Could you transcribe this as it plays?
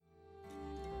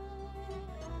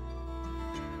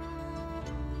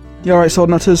You alright, Sword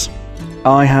Nutters?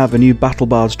 I have a new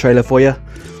BattleBards trailer for you.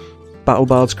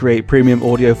 BattleBards create premium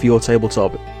audio for your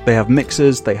tabletop. They have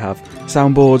mixers, they have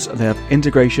soundboards, and they have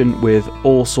integration with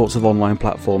all sorts of online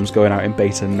platforms going out in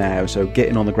beta now, so get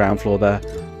in on the ground floor there.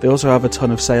 They also have a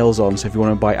ton of sales on, so if you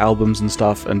want to buy albums and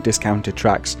stuff and discounted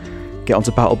tracks, get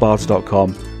onto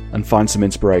battlebards.com and find some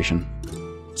inspiration.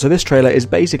 So this trailer is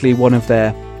basically one of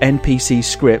their NPC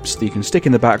scripts that you can stick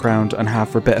in the background and have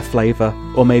for a bit of flavour,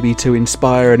 or maybe to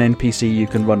inspire an NPC you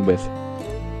can run with.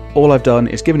 All I've done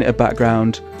is given it a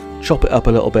background, chop it up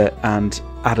a little bit, and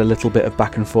add a little bit of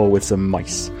back and forth with some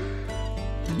mice.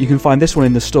 You can find this one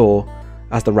in the store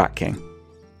as the Rat King.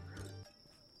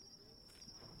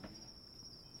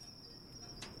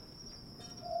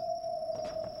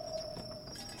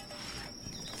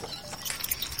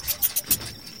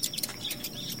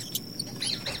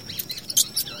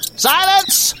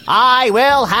 Silence! I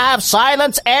will have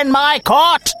silence in my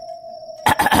court!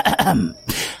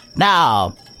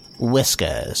 Now,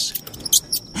 Whiskers,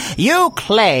 you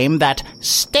claim that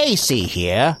Stacy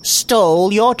here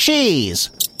stole your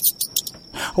cheese.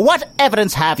 What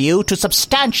evidence have you to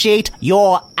substantiate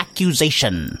your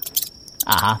accusation?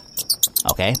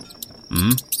 Okay.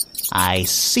 I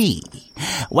see.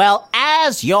 Well,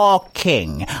 as your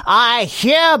king, I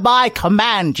hereby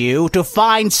command you to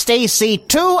find Stacy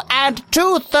 2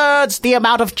 2/3 the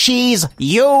amount of cheese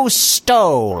you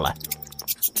stole.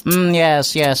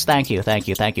 Yes, thank you,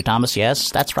 Thomas. Yes,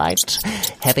 that's right.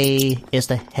 Heavy is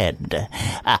the head.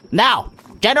 Now,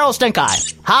 General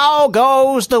Stinkeye, how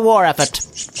goes the war effort?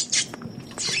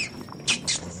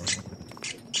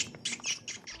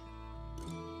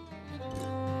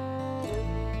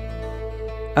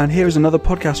 And here is another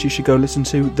podcast you should go listen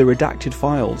to, The Redacted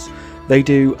Files. They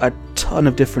do a ton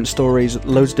of different stories,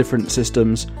 loads of different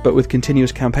systems, but with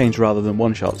continuous campaigns rather than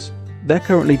one-shots. They're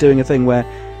currently doing a thing where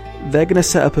they're going to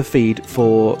set up a feed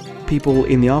for people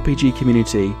in the RPG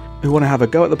community who want to have a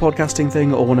go at the podcasting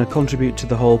thing or want to contribute to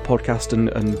the whole podcast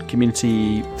and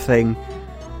community thing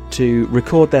to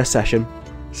record their session,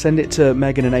 send it to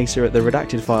Megan and Asa at The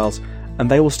Redacted Files, and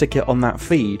they will stick it on that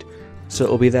feed. So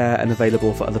it'll be there and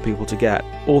available for other people to get.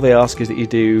 All they ask is that you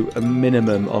do a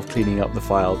minimum of cleaning up the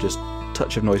file, just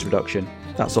touch of noise reduction,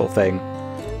 that sort of thing.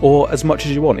 Or as much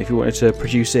as you want. If you wanted to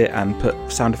produce it and put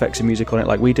sound effects and music on it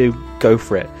like we do, go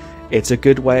for it. It's a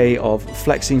good way of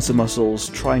flexing some muscles,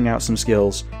 trying out some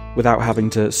skills, without having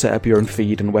to set up your own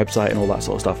feed and website and all that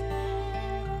sort of stuff.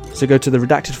 So go to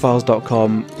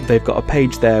theredactedfiles.com. They've got a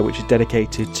page there which is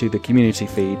dedicated to the community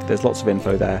feed. There's lots of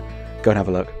info there. Go and have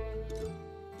a look.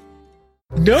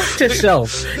 Note to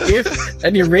self, if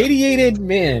an irradiated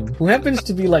man who happens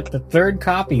to be like the third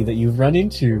copy that you've run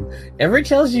into ever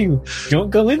tells you, don't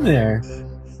go in there,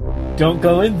 don't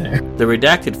go in there. The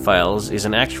Redacted Files is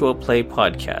an actual play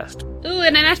podcast. Ooh,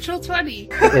 and a natural 20.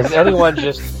 Is anyone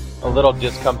just a little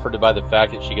discomforted by the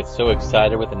fact that she gets so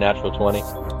excited with a natural 20?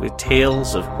 With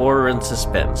tales of horror and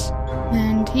suspense.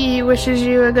 And he wishes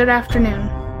you a good afternoon.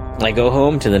 I go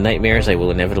home to the nightmares I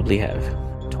will inevitably have.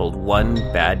 Told one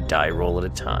bad die roll at a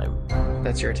time.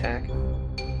 That's your attack?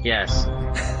 Yes.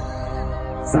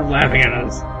 Stop laughing at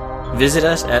us. Visit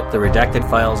us at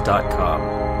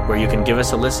theredactedfiles.com, where you can give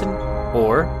us a listen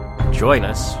or join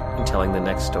us in telling the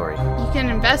next story. You can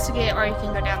investigate or you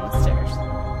can go down the stairs.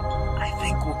 I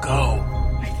think we'll go.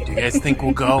 Do you guys think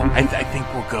we'll go? I think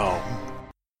we'll go.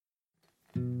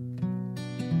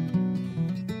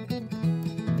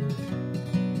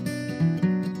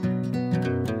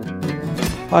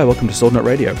 Hi, welcome to Sword Nut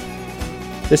Radio.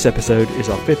 This episode is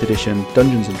our 5th edition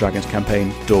Dungeons & Dragons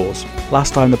campaign, Doors.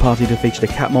 Last time the party defeated a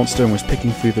cat monster and was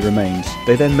picking through the remains.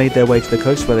 They then made their way to the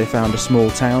coast where they found a small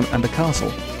town and a castle.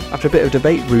 After a bit of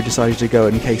debate, Rue decided to go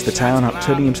and encase the town,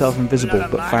 turning himself invisible,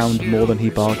 but found more than he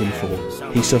bargained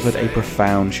for. He suffered a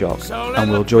profound shock,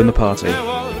 and will join the party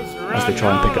as they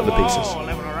try and pick up the pieces.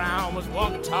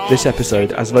 This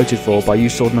episode, as voted for by you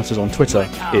Sword Nutters on Twitter,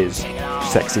 is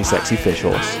Sexy Sexy Fish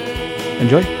Horse.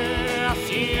 Enjoy.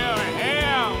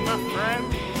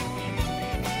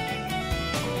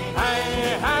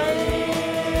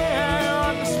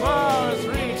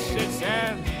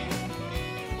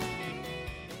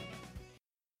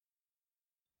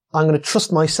 I'm going to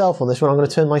trust myself on this one. I'm going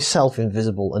to turn myself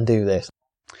invisible and do this.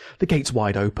 The gate's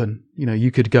wide open. You know, you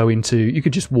could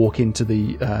just walk into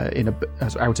the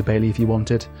outer bailey if you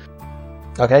wanted.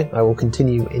 Okay, I will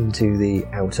continue into the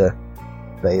outer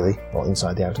bailey, or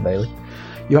inside the outer bailey.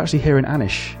 You actually hear an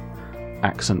Anish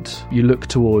accent. You look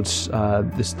towards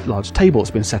this large table that's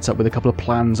been set up with a couple of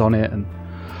plans on it, and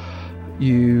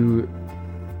you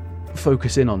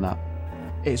focus in on that.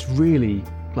 It's really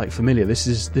like familiar. This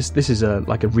is a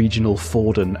like a regional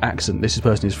Forden accent. This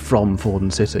person is from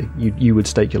Forden City. You would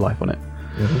stake your life on it.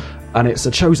 Mm-hmm. And it's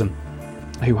a chosen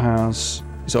who has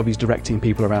sort of he's directing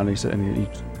people around.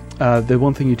 The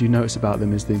one thing you do notice about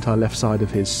them is the entire left side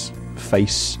of his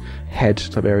face, head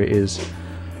type area is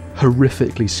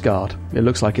horrifically scarred. It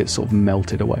looks like it's sort of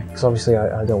melted away. Because obviously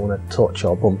I don't want to touch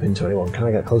or bump into anyone. Can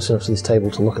I get close enough to this table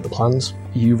to look at the plans?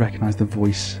 You recognise the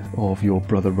voice of your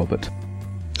brother Robert.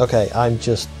 Okay, I'm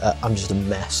just a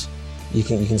mess. You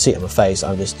can see it on my face.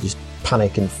 I'm just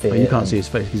panic and fear. But you can't see his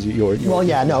face because you're. Well,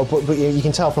 yeah, no, but you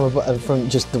can tell from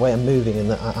just the way I'm moving and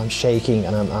that I'm shaking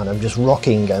and I'm just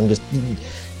rocking. I'm just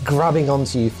grabbing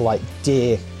onto you for like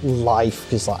dear life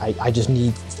because like I just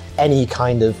need any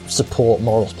kind of support,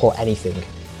 moral support, anything.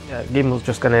 Yeah, Gimble's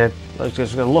just gonna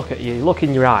look at you, look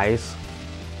in your eyes.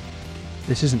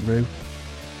 This isn't Rue.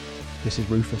 This is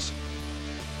Rufus.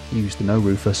 You used to know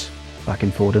Rufus back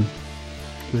in Forden.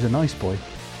 He was a nice boy.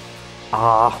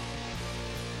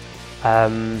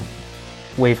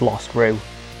 We've lost Rue.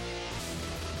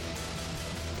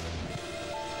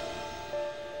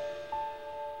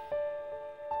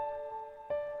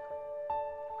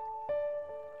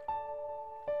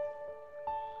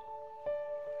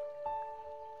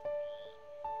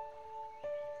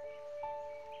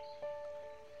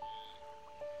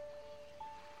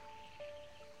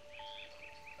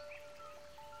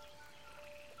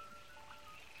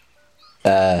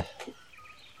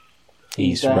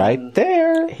 He's right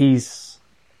there.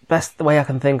 Best way I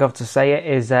can think of to say it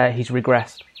is he's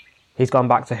regressed. He's gone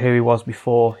back to who he was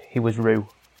before he was Rue.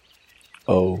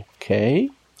 Okay.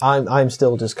 I'm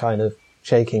still just kind of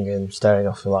shaking and staring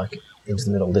off like into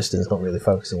the middle distance, not really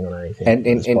focusing on anything. And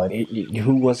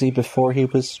who was he before he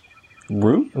was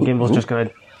Rue? Gimble's just going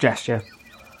to gesture.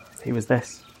 He was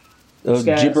this. A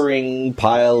gibbering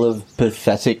pile of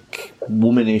pathetic,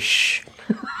 womanish...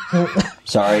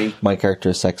 Sorry, my character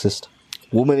is sexist.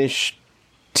 Womanish,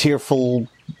 tearful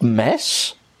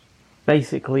mess?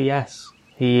 Basically, yes.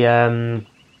 He had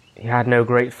no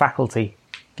great faculty.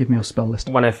 Give me your spell list.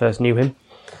 When I first knew him.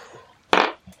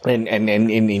 But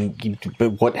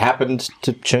what happened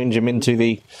to change him into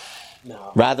the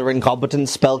rather incompetent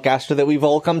spellcaster that we've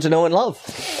all come to know and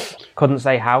love? Couldn't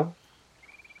say how.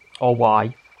 Or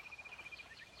why.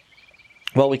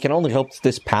 Well, we can only hope that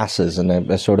this passes,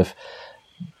 and I sort of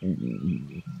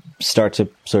start to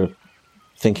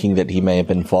thinking that he may have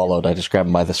been followed. I just grab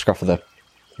him by the scruff of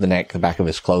the neck, the back of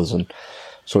his clothes, and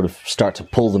sort of start to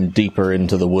pull them deeper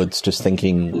into the woods, just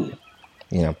thinking,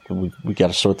 we got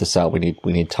to sort this out. We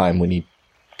need time. We need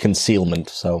concealment.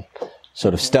 So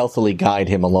sort of stealthily guide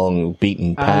him along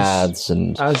beaten paths.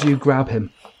 And as you grab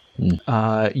him,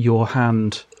 your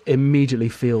hand immediately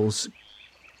feels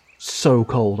so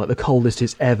cold, like the coldest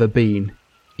it's ever been.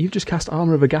 You've just cast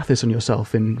Armour of Agathis on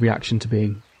yourself in reaction to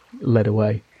being led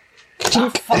away.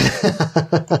 What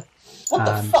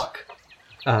the fuck?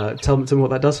 Tell me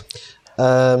what that does.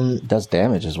 It does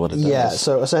damage is what it does. Yeah,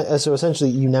 so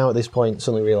essentially you now at this point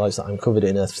suddenly realise that I'm covered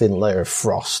in a thin layer of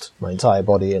frost. My entire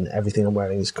body and everything I'm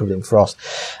wearing is covered in frost.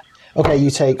 Okay, you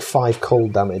take 5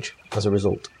 cold damage as a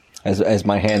result. As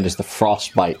my hand is the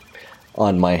frostbite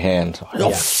on my hand. Oh,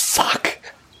 Yeah. fuck!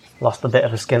 Lost a bit of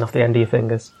the skin off the end of your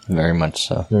fingers. Very much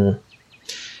so.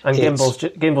 And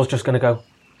Gimble's just going to go,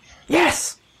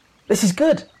 yes! This is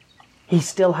good! He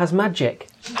still has magic.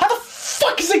 How the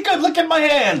fuck is it good? Look at my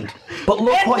hand! But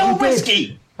look And what no he did!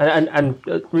 whiskey! And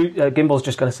Gimble's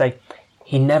just going to say,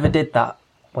 he never did that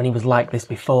when he was like this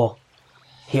before.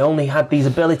 He only had these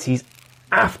abilities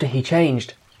after he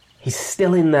changed. He's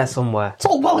still in there somewhere. It's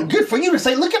all well and good for you to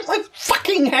say, look at my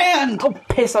fucking hand! Oh,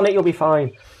 piss on it, you'll be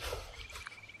fine.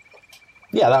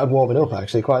 Yeah, that would warm it up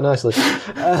actually quite nicely.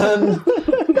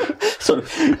 Sort of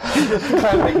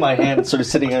cramping my hand, sort of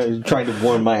sitting out, trying to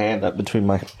warm my hand up between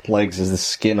my legs as the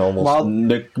skin almost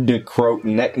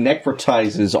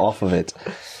necrotizes off of it.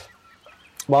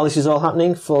 While this is all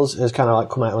happening, Fuzz has kind of like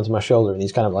come out onto my shoulder and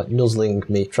he's kind of like nuzzling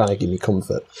me, trying to give me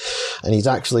comfort. And he's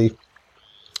actually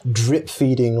drip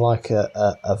feeding like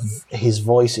his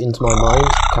voice into my mind,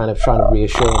 kind of trying to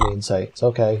reassure me and say, it's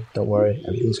okay, don't worry,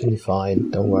 everything's going to be fine,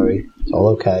 don't worry, it's all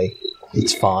okay,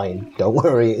 it's fine, don't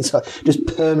worry. It's just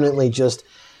permanently just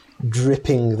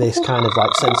dripping this kind of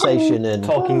like sensation and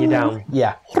talking you down.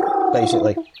 Yeah,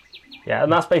 basically. Yeah,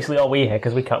 and that's basically all we hear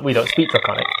because we don't speak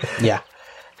Draconic. Yeah.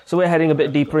 So we're heading a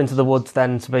bit deeper into the woods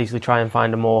then to basically try and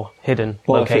find a more hidden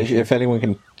location. If anyone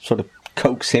can sort of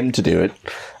coax him to do it,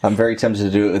 I'm very tempted to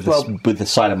do it with the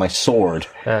side of my sword.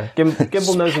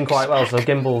 Gimble knows him quite well, so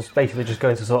Gimble's basically just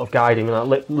going to sort of guide him and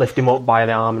like, lift him up by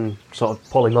the arm and sort of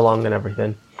pull him along and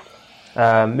everything.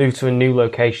 Move to a new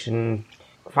location,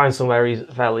 find somewhere he's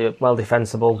fairly well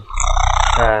defensible.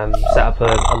 Set up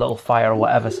a little fire or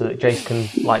whatever so that Jace can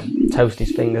like toast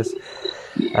his fingers.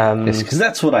 Because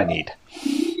that's what I need.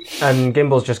 And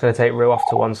Gimble's just going to take Rue off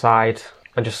to one side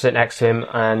and just sit next to him,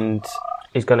 and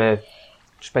he's going to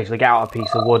just basically get out a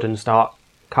piece of wood and start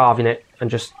carving it and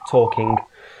just talking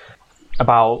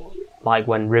about like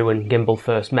when Rue and Gimble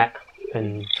first met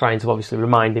and trying to obviously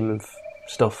remind him of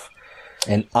stuff.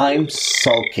 And I'm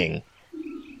sulking.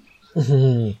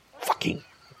 Fucking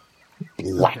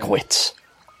blackwits.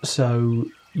 So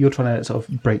you're trying to sort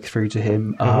of break through to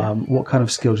him. What kind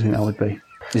of skill do you think that would be?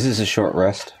 This is a short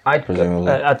rest,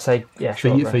 presumably. I'd say, yeah, for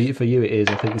you, for you it is.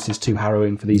 I think this is too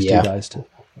harrowing for these two guys to...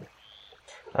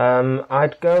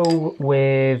 I'd go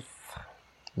with...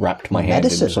 Wrapped my hand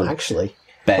medicine, in sort of actually.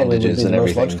 bandages and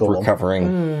everything,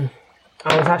 recovering.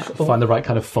 I was actually... Find the right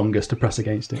kind of fungus to press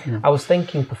against it. Yeah. I was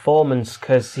thinking performance,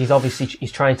 because he's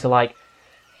trying to, like,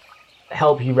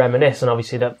 help you reminisce, and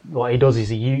obviously that what he does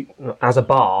is as a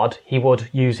bard, he would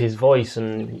use his voice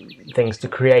and things to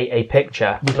create a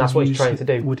picture, and that's what he's trying to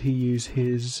do. Would he use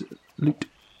his lute?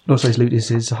 No, sorry, his lute is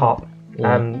his harp.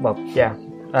 Well, yeah.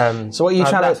 So what are you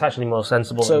trying that's to... actually more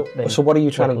sensible. So what are you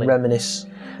trying luckily. to reminisce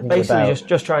Basically, about?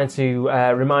 just trying to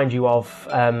remind you of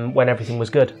when everything was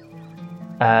good.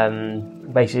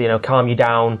 Basically, calm you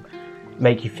down,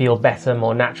 make you feel better,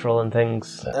 more natural and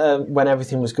things. When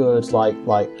everything was good, like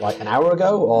an hour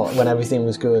ago, or when everything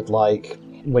was good, like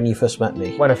when you first met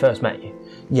me? When I first met you.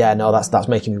 Yeah, no, that's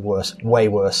making me worse. Way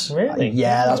worse. Really?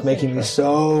 Yeah, that's making me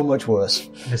so much worse.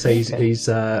 So he's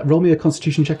roll me a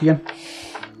Constitution check again.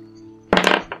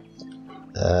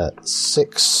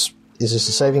 6. Is this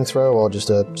a saving throw or just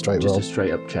a straight roll? Just a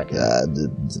straight up check.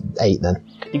 8 then.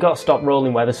 You got to stop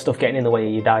rolling where there's stuff getting in the way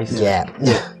of your dice. Yeah.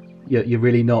 You're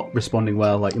really not responding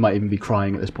well. Like you might even be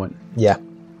crying at this point. Yeah.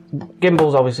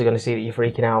 Gimble's obviously going to see that you're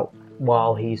freaking out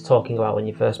while he's talking about when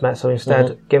you first met. So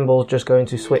instead, Gimble's just going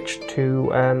to switch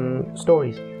to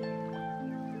stories,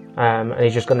 and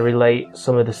he's just going to relate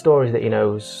some of the stories that he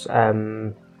knows.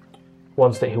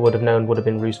 Ones that he would have known would have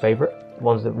been Rue's favourite.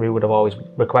 Ones that Rue would have always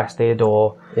requested,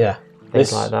 or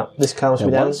things like that. This calms me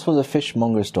down. Once was a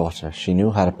fishmonger's daughter. She knew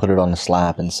how to put it on a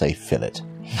slab and say, "Fill it."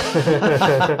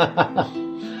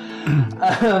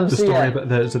 The story about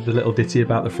the little ditty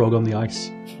about the frog on the ice.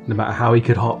 No matter how he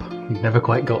could hop, he never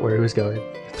quite got where he was going.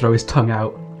 Throw his tongue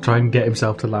out, try and get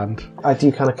himself to land. I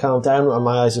do kind of calm down, and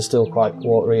my eyes are still quite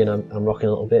watery, and I'm rocking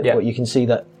a little bit. Yeah. But you can see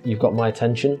that you've got my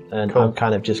attention, and I'm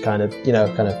kind of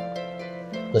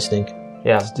listening.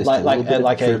 Yeah, Just a little bit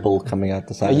of dribble coming out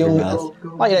the side of your mouth.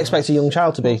 Like you'd expect a young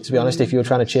child to be honest, if you were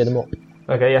trying to cheer them up.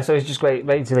 Okay, yeah, so it's just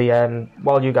basically,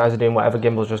 while you guys are doing whatever,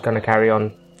 Gimble's just going to carry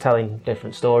on telling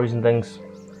different stories and things,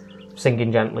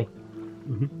 singing gently.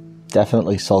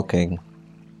 Definitely sulking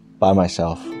by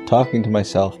myself, talking to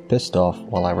myself, pissed off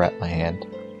while I wrap my hand.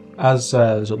 As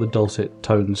sort of the dulcet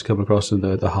tones come across and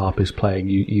the harp is playing,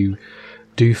 you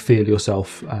do feel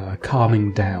yourself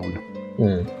calming down.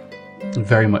 And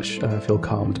very much feel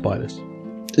calmed by this.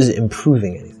 Is it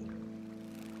improving anything?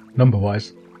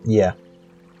 Number-wise? Yeah.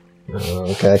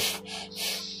 Okay.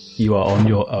 You are on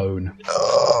your own.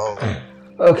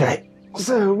 Okay,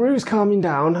 so Rue's calming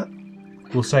down.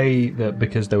 We'll say that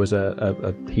because there was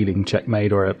a healing check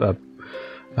made or a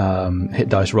hit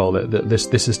dice roll, that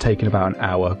this has taken about an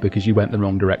hour because you went the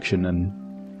wrong direction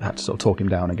and had to sort of talk him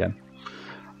down again.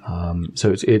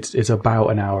 So it's about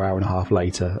an hour and a half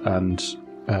later, and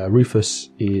Rufus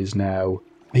is now...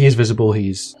 He is visible,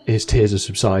 his tears have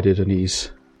subsided, and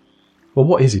he's... Well,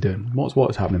 what is he doing?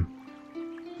 What's happening?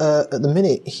 At the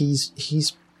minute,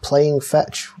 he's playing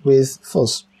fetch with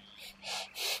Fuzz.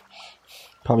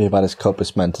 Probably about as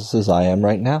copus mentis as I am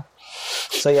right now.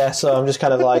 So I'm just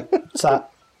kind of like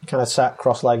sat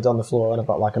cross-legged on the floor, and I've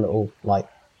got like a little like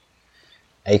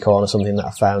acorn or something that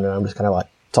I found, and I'm just kind of like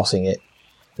tossing it,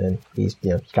 and he's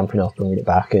scampering off, bringing it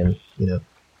back, and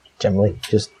generally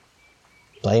just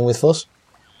playing with Fuzz.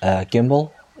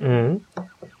 Gimble?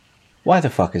 Why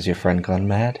the fuck is your friend gone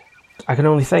mad? I can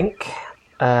only think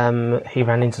he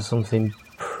ran into something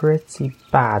pretty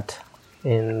bad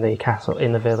in the castle,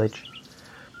 in the village.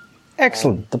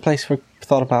 Excellent. The place we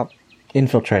thought about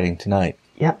infiltrating tonight.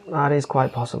 Yep, that is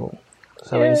quite possible.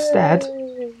 So instead,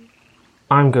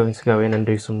 I'm going to go in and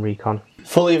do some recon.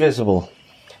 Fully visible.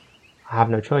 I have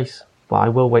no choice, but I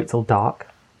will wait till dark.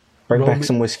 Bring back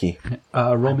some whiskey.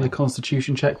 Roll me a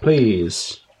Constitution check,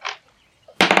 please.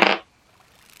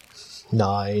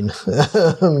 9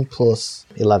 plus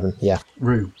 11. Yeah.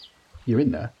 Rue, you're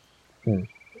in there. It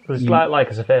was like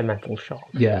a severe mental shock.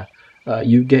 Yeah.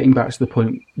 You getting back to the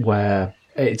point where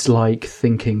it's like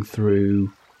thinking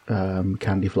through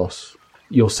Candy Floss.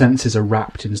 your senses are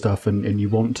wrapped in stuff, and you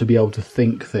want to be able to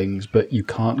think things, but you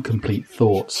can't complete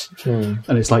thoughts. And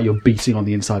it's like you're beating on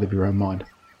the inside of your own mind.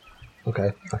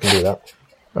 Okay, I can do that.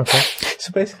 Okay.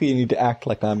 So basically, you need to act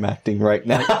like I'm acting right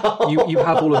now. You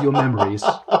have all of your memories,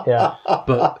 Yeah.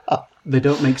 but they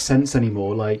don't make sense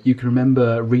anymore. Like, you can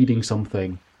remember reading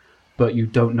something, but you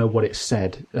don't know what it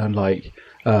said, and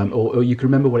or you can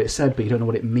remember what it said, but you don't know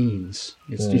what it means.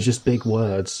 It's just big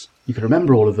words. You can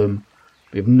remember all of them,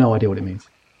 but you have no idea what it means.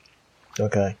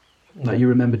 Okay. Like, you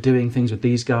remember doing things with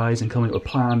these guys and coming up with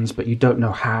plans, but you don't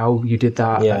know how you did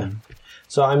that. Yeah.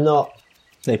 So I'm not...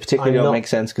 They particularly I'm don't not- make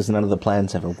sense because none of the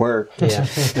plans ever worked. Yeah.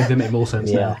 They make more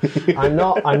sense Yeah. now.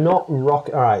 I'm not rock.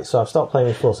 Alright, so I've stopped playing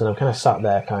with Fuss and I'm kind of sat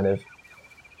there kind of...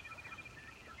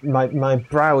 My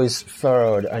brow is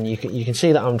furrowed and you can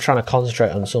see that I'm trying to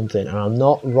concentrate on something and I'm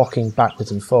not rocking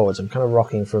backwards and forwards. I'm kind of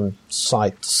rocking from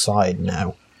side to side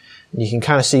now. And you can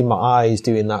kind of see my eyes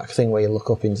doing that thing where you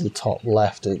look up into the top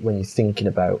left when you're thinking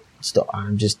about stuff.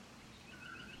 I'm just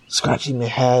scratching my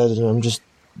head and I'm just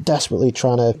desperately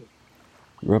trying to...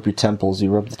 You rub your temples, you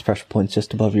rub the pressure points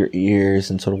just above your ears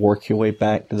and sort of work your way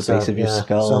back to the base of your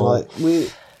skull. So like,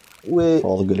 we for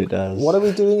all the good it does. what are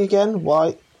we doing again?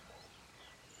 Why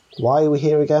are we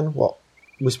here again? What?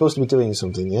 We're supposed to be doing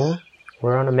something, yeah?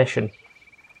 We're on a mission.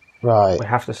 Right. We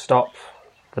have to stop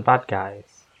the bad guys.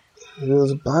 Who are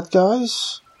the bad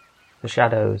guys? The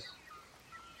shadows.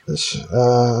 Okay.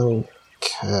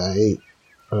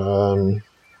 Can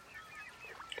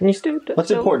you still...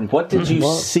 What's important? What did you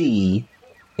see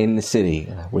in the city?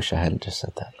 I wish I hadn't just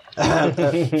said that.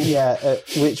 Yeah, at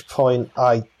which point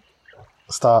I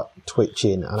start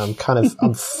twitching and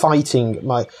I'm fighting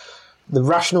the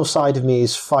rational side of me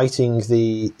is fighting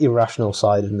the irrational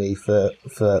side of me for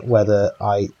whether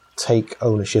I take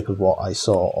ownership of what I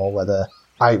saw or whether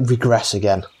I regress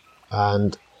again.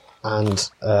 And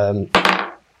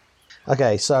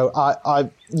okay, so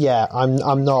I'm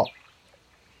not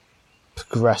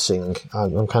progressing.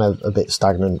 I'm kind of a bit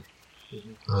stagnant.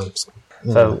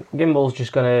 So Gimbal's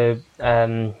just gonna.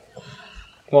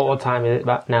 What time is it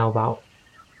now? About.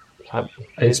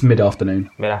 It's mid-afternoon.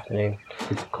 Mid-afternoon.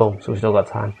 Cool. So we've still got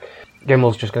time.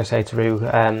 Gimbal's just gonna say to Rue,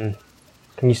 "Can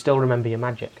you still remember your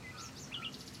magic?"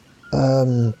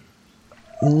 No,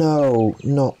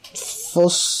 not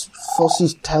Fuss. Fuss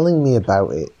is telling me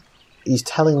about it. He's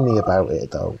telling me about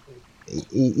it though.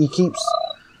 He keeps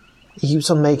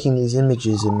on making these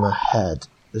images in my head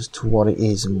as to what it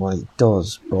is and what it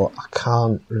does, but I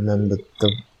can't remember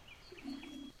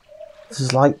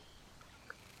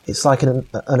it's like an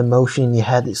emotion in your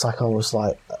head. It's like almost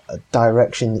like a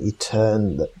direction that you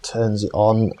turn that turns it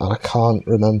on, and I can't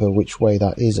remember which way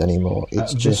that is anymore.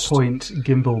 It's At just this point,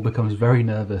 Gimbal becomes very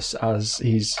nervous as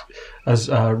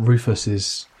Rufus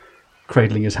is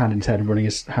cradling his hand in his head and running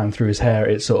his hand through his hair.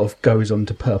 It sort of goes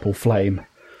onto purple flame.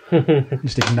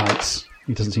 Just ignites.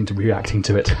 He doesn't seem to be reacting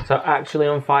to it. So actually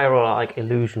on fire or like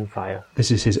illusion fire?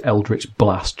 This is his Eldritch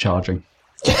Blast charging.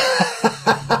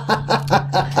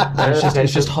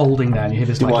 It's just holding there, and you hear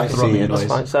this Do like I see thrumming it? noise.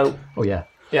 That's fine. So Oh yeah.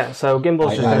 yeah, so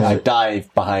Gimbal's just I gonna,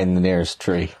 dive behind the nearest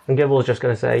tree. and Gimbal's just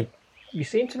going to say, "You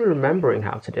seem to be remembering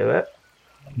how to do it."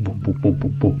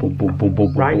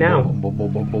 Right now.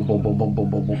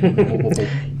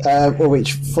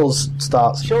 which Fuzz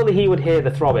starts. Surely he would hear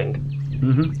the throbbing.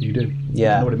 You do.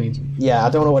 Yeah. You know what it means. Yeah, I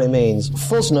don't know what it means.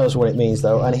 Fuzz knows what it means,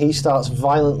 though, and he starts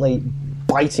violently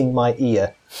biting my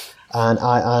ear. And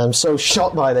I am so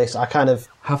shocked by this, I kind of...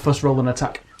 Have Fuss roll an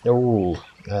attack. Ooh.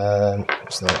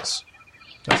 What's that?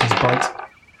 That's his bite.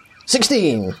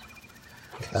 16!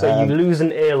 So you lose an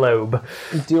earlobe.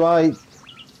 Do I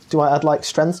add, like,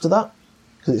 strength to that?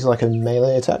 Because it's like a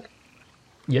melee attack?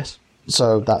 Yes.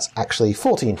 So that's actually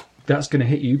 14. That's going to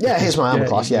hit you. Yeah, here's my armor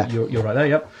class, yeah. You're right there,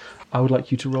 yep. I would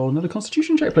like you to roll another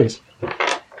Constitution check, please.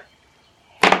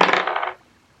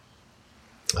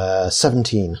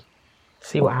 17.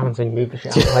 See what happens when you move the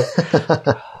shit out of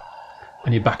the way.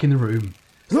 And you're back in the room.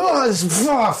 Oh,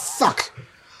 fuck!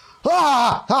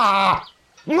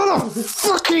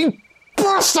 Motherfucking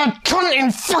bastard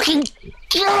cunting fucking...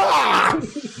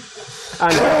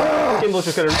 And Gimbal's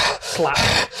just going to slap.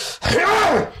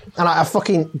 And I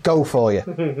fucking go for you.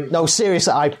 No,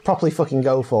 seriously, I properly fucking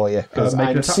go for you. Because make an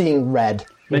I'm attack. seeing red.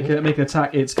 Make an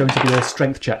attack. It's going to be a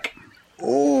strength check.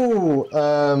 Ooh,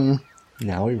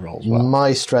 Now he rolls well.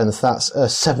 my strength, that's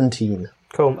 17.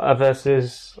 Cool.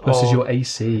 Versus your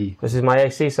AC. This is my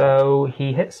AC, so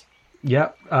he hits.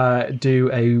 Yep.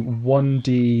 Do a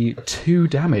 1d2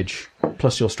 damage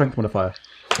plus your strength modifier.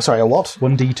 Sorry, a what?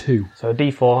 1d2. So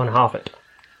D4 and half it.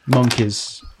 Monk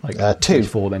is like 2.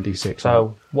 d4, then d6.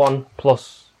 So 1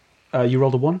 plus... you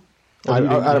rolled a 1?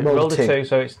 I rolled a 2.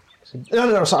 So it's...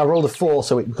 No, so I rolled a 4,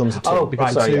 so it becomes a 2. Oh,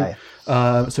 right, Sorry, 2.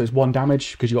 yeah. So it's 1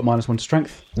 damage, because you got -1 to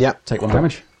strength. Yeah. Take 1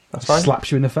 damage. That's fine.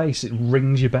 Slaps you in the face, it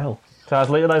rings your bell. So I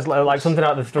was like something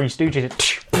out of the Three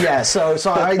Stooges. Yeah, so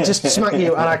I just smack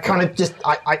you, and I kind of just...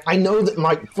 I know that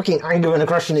my freaking anger and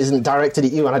aggression isn't directed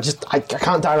at you, and I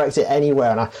can't direct it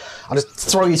anywhere, and I just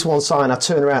throw you to one side, and I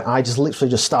turn around, and I just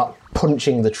literally just start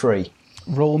punching the tree.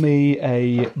 Roll me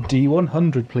a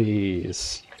D100,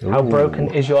 please. How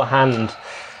broken is your hand?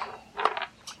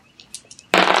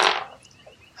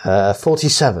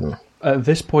 47. At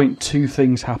this point, 2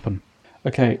 things happen.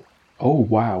 Okay. Oh,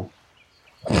 wow.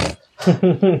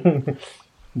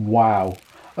 Wow.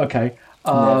 Okay.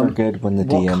 Never good when the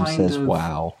DM says of,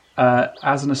 wow.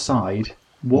 As an aside,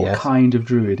 what kind of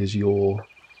druid is your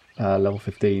level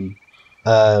 15?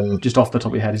 Just off the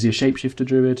top of your head, is he a shapeshifter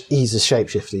druid? He's a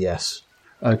shapeshifter, yes.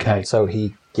 Okay. So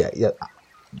he,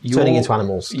 turning into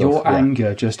animals. Stuff, your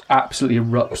anger just absolutely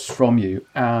erupts from you,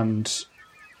 and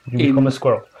you become a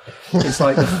squirrel. It's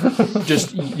like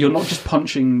you're not just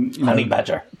punching honey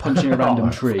badger, punching a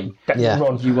random tree. Yeah,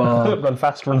 you are run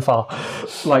fast, run far.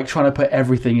 Like trying to put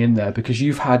everything in there because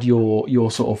you've had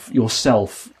your sort of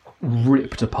yourself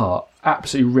ripped apart,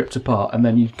 absolutely ripped apart, and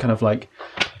then you kind of like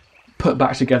put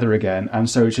back together again. And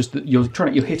so it's just that you're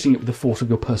hitting it with the force of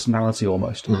your personality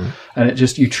almost, and it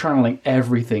just you're channeling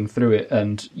everything through it,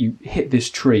 and you hit this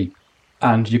tree,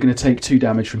 and you're going to take 2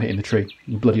 damage from hitting the tree.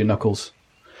 You bloody your knuckles.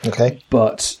 Okay.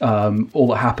 But all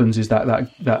that happens is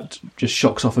that just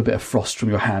shocks off a bit of frost from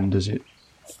your hand as it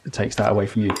takes that away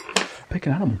from you. Pick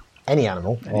an animal. Any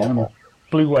animal. Any animal.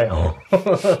 Blue whale. Do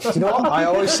you know what? I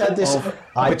always said this.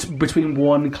 Between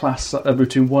one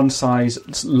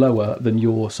size lower than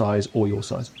your size or your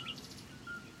size.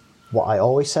 What I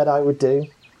always said I would do.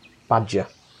 Badger.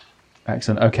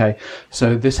 Excellent. Okay.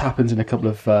 So this happens in a couple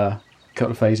of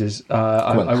phases.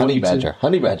 Honey badger.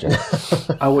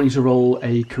 I want you to roll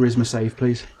a charisma save,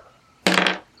 please.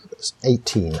 It's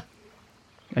 18.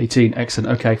 18,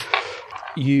 excellent. Okay.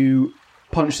 You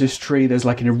punch this tree, there's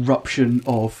like an eruption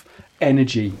of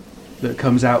energy that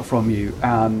comes out from you,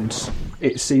 and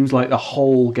it seems like the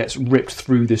hole gets ripped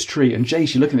through this tree. And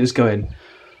Jace, you're looking at this going,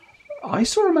 I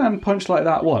saw a man punch like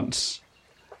that once.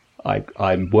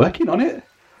 I'm working on it.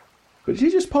 But did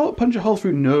you just punch a hole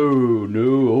through?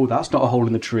 No, that's not a hole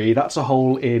in the tree. That's a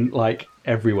hole in, like,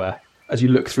 everywhere. As you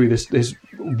look through this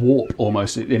warp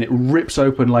almost, and it rips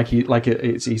open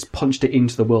he's punched it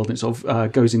into the world, and it sort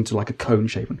of goes into like a cone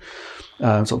shape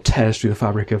and sort of tears through the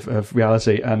fabric of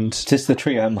reality. And tis the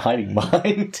tree I'm hiding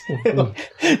behind.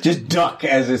 Just duck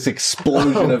as this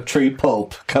explosion of tree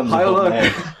pulp comes high over.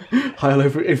 High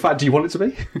over. In fact, do you want it to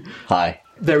be? High.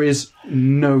 There is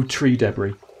no tree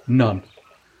debris, none.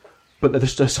 But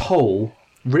there's this hole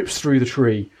rips through the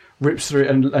tree, rips through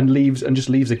and just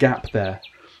leaves a gap there,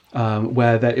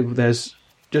 where there's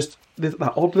just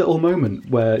that odd little moment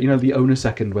where, you know, the owner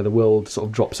second where the world sort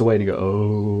of drops away and you go,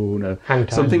 oh no,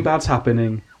 something bad's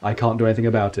happening, I can't do anything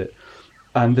about it.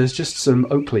 And there's just some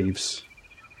oak leaves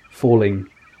falling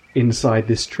inside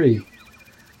this tree,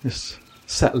 just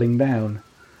settling down.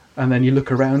 And then you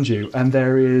look around you and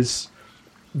there is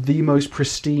the most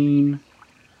pristine,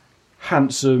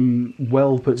 handsome,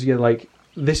 well put together, like,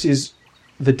 this is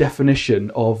the definition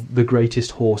of the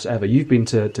greatest horse ever. You've been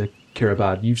to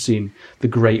Kiribad, you've seen the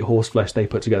great horse flesh they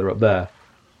put together up there.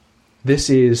 This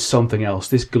is something else.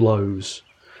 This glows,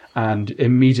 and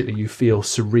immediately you feel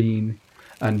serene,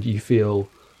 and you feel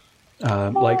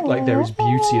like there is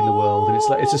beauty in the world,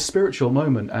 and it's a spiritual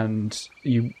moment. And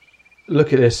you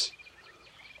look at this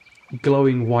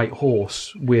glowing white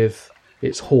horse with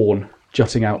its horn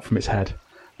jutting out from its head.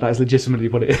 That is legitimately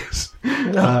what it is.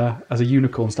 As a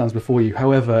unicorn stands before you.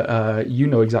 However, you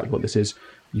know exactly what this is.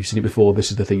 You've seen it before.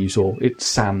 This is the thing you saw. It's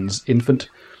Sans infant.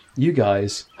 You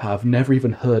guys have never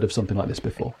even heard of something like this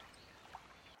before.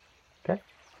 Okay.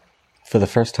 For the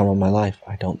first time in my life,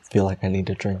 I don't feel like I need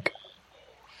a drink.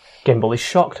 Gimbal is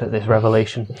shocked at this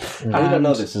revelation. I don't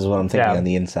know this is what I'm thinking on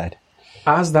the inside.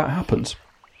 As that happens,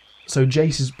 so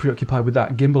Jace is preoccupied with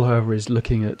that. Gimbal, however, is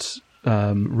looking at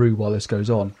Rue while this goes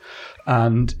on,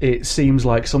 and it seems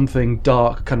like something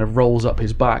dark kind of rolls up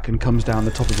his back and comes down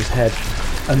the top of his head,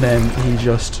 and then he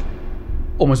just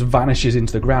almost vanishes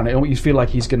into the ground. You feel like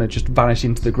he's going to just vanish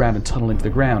into the ground and tunnel into the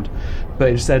ground, but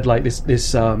instead, like this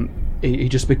he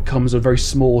just becomes a very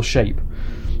small shape.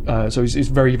 So it's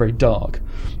very, very dark,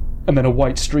 and then a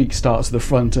white streak starts at the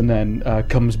front and then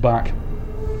comes back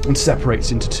and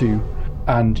separates into two,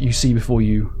 and you see before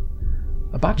you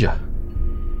a badger.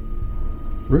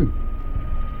 Rue.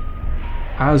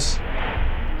 As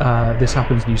this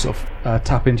happens and you sort of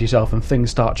tap into yourself and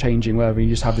things start changing, wherever you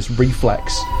just have this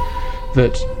reflex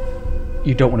that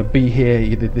you don't want to be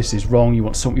here, this is wrong, you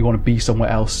want to be somewhere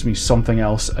else, something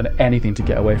else, and anything to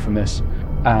get away from this.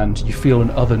 And you feel an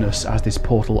otherness as this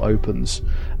portal opens,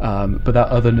 but that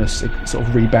otherness, it sort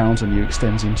of rebounds on you,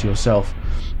 extends into yourself.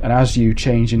 And as you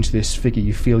change into this figure,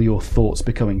 you feel your thoughts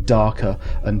becoming darker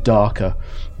and darker.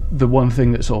 The one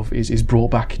thing that sort of is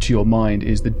brought back to your mind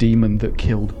is the demon that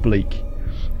killed Bleak,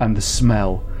 and the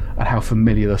smell, and how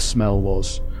familiar the smell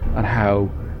was, and how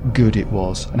good it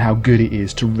was, and how good it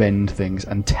is to rend things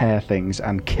and tear things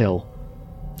and kill,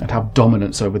 and have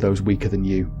dominance over those weaker than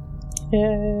you.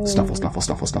 Yay. Snuffle, snuffle,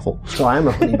 snuffle, snuffle. So I am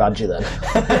a honey badger then.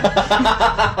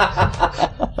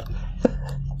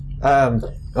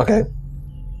 Okay.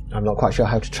 I'm not quite sure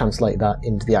how to translate that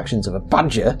into the actions of a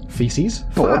badger. Feces?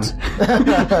 But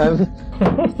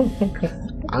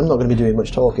I'm not going to be doing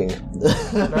much talking.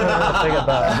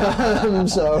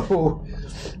 So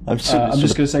I'm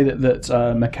just going to say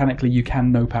that mechanically you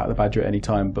can nope out the badger at any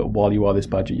time, but while you are this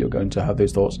badger, you're going to have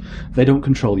those thoughts. They don't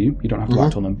control you. You don't have to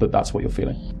act on them, but that's what you're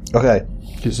feeling. Okay.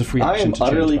 It's a free I action am to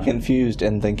change utterly that. confused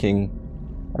and thinking,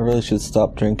 I really should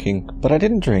stop drinking, but I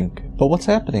didn't drink. But what's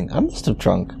happening? I must have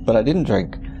drunk, but I didn't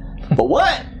drink. But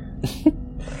what?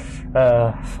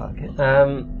 Fuck it.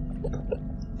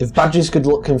 If badgers could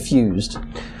look confused,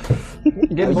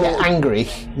 get angry,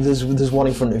 there's one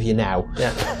in front of you now.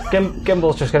 Yeah.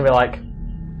 Gimble's just going to be like,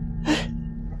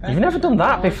 you've never done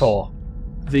that before.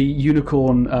 The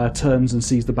unicorn turns and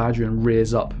sees the badger and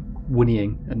rears up,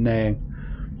 whinnying and neighing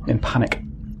in panic.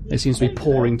 It seems to be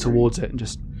pouring towards it and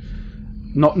just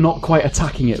not quite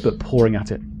attacking it, but pouring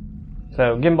at it.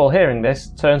 So Gimbal, hearing this,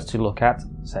 turns to look at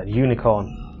said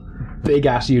unicorn. Big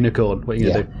ass unicorn. What are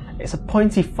you going to do? It's a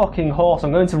pointy fucking horse.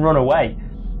 I'm going to run away.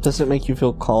 Does it make you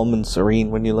feel calm and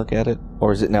serene when you look at it?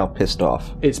 Or is it now pissed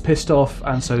off? It's pissed off,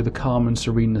 and so the calm and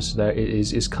sereneness there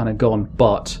is kind of gone,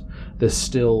 but there's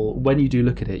still, when you do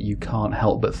look at it, you can't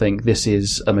help but think this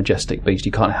is a majestic beast.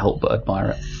 You can't help but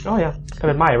admire it. Oh yeah, can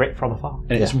admire it from afar.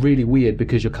 And it's really weird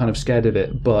because you're kind of scared of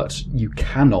it, but you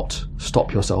cannot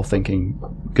stop yourself thinking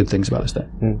good things about this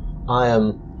thing. I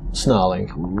am snarling.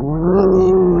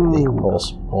 Big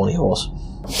horse, horny horse.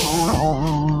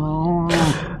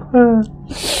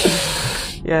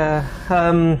 Yeah,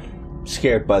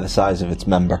 Scared by the size of its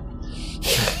member.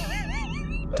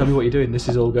 Tell me what you're doing. This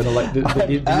is all going to like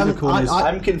the unicorn is.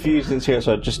 I'm confused and here,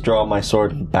 so I just draw my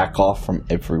sword and back off from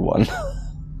everyone.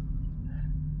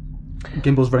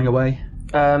 Gimbal's running away.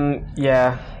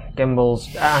 Yeah,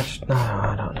 Gimbal's.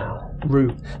 I don't know.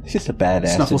 Rue. It's just a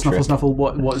badass. Snuffle, snuffle, snuffle.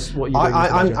 What are you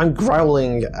doing? I'm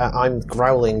growling. I'm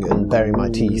growling and baring my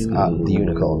teeth at the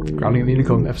unicorn. Growling at the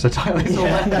unicorn episode title.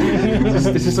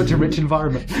 This is such a rich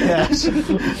environment. Yes.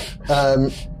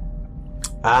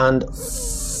 And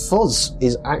Fuzz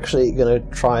is actually going to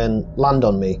try and land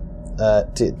on me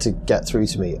to get through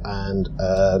to me, and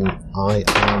I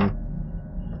am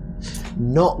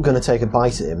not going to take a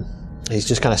bite at him. He's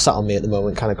just kind of sat on me at the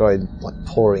moment, kind of going, like,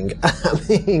 pouring at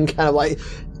me, and kind of like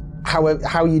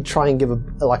how you try and give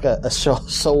a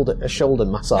shoulder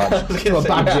massage to a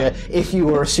badger if you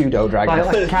were a pseudo dragon.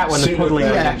 Like a cat when they're puddling.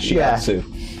 Yeah. Yeah.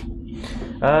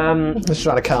 Just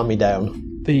trying to calm me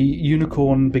down. The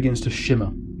unicorn begins to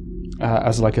shimmer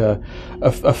as like a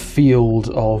field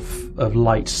of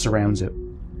light surrounds it,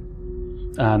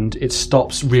 and it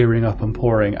stops rearing up and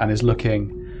pouring and is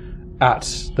looking at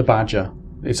the badger.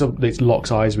 It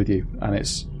locks eyes with you, and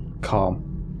it's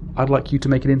calm. I'd like you to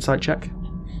make an insight check.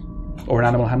 Or an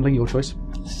animal handling, your choice.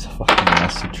 This is a fucking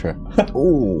nasty trip.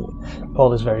 Ooh.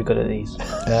 Paul is very good at these.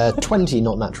 20,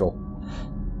 not natural.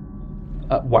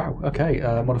 Wow, okay.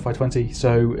 Modify 20.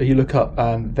 So you look up,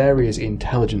 and there is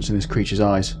intelligence in this creature's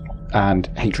eyes, and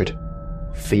hatred.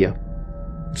 Fear.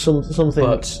 Something.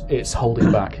 But it's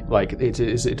holding back. Like, it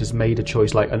has made a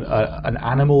choice. Like, an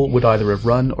animal would either have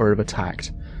run or have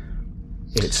attacked.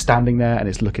 It's standing there and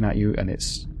it's looking at you and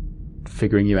it's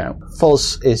figuring you out.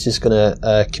 Fuzz is just going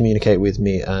to communicate with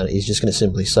me, and he's just going to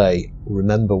simply say,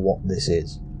 remember what this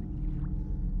is.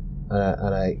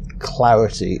 And a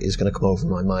clarity is going to come over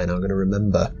my mind. I'm going to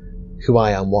remember who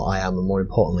I am, what I am, and more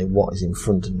importantly, what is in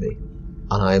front of me.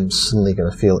 And I'm suddenly going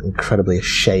to feel incredibly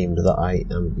ashamed that I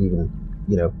am even,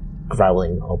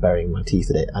 growling or burying my teeth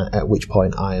in it, at which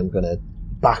point I am going to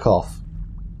back off,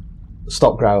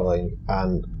 stop growling,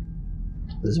 and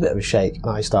there's a bit of a shake, and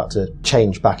I start to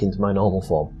change back into my normal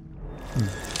form.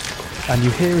 And you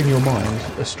hear in your mind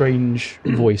a strange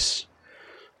voice,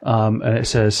 and it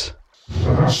says,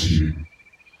 Fascinating.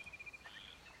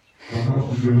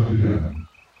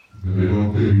 They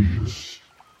are dangerous.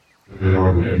 They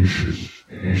are vicious,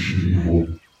 ancient evil,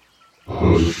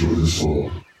 I'll destroy this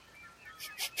all.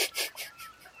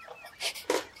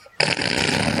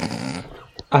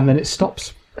 And then it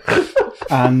stops.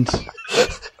 And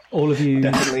all of you...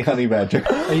 Definitely honey badger.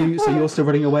 So you're still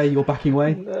running away? You're backing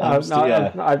away? I've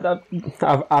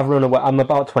run away. I'm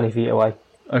about 20 feet away.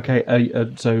 Okay,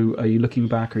 so are you looking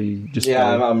back, or are you just...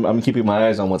 Yeah, I'm keeping my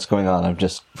eyes on what's going on. I'm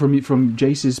just... From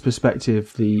Jace's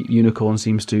perspective, the unicorn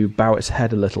seems to bow its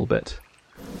head a little bit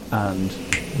and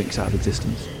winks out of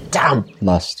existence. Damn!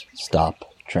 Must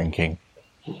stop drinking.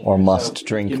 Or must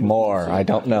drink more. I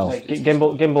don't know.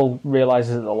 Gimbal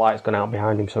realises that the light's gone out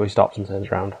behind him, so he stops and turns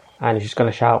around. And he's just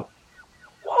going to shout,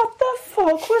 "What the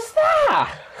fuck was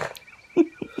that?"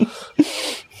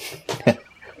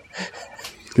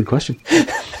 Good question.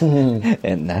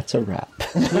 And that's a wrap.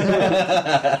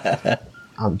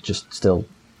 I'm just still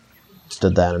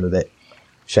stood there and I'm a bit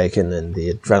shaken, and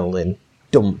the adrenaline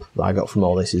dump that I got from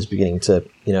all this is beginning to,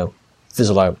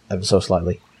 fizzle out ever so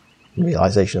slightly.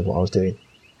 Realisation of what I was doing.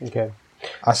 Okay.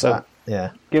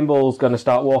 Yeah. Gimbal's going to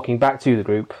start walking back to the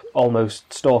group,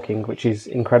 almost stalking, which is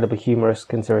incredibly humorous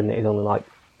considering that he's only like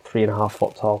 3.5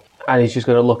 foot tall. And he's just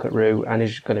going to look at Rue and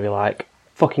he's just going to be like,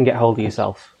 "Fucking get hold of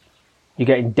yourself. You're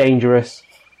getting dangerous,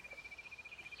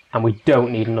 and we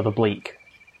don't need another Bleak."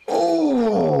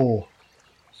 Oh,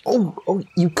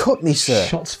 you cut me, sir.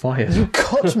 Shots fired. You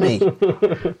cut me.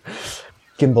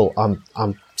 Gimbal,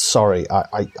 I'm sorry.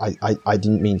 I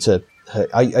didn't mean to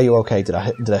hurt. Are you okay? Did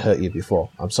I hurt you before?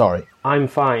 I'm sorry. I'm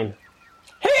fine.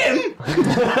 Him! Look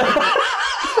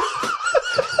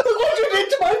what you did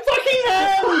to my fucking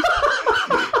hand!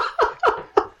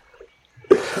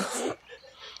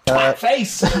 Black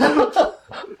face!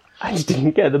 I just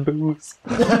didn't get the booze.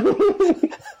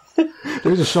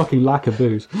 There is a shocking lack of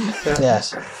booze.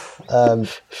 Yes.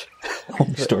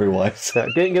 Story-wise.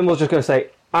 Gimbal's just going to say,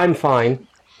 "I'm fine.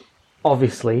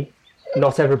 Obviously,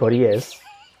 not everybody is.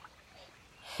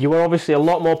 You are obviously a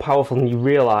lot more powerful than you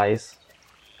realise.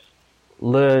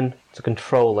 Learn to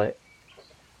control it.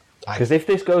 Because if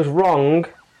this goes wrong,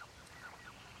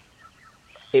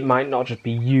 it might not just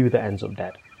be you that ends up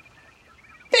dead."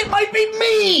 It might be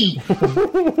me!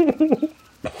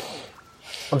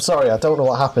 I'm sorry. I don't know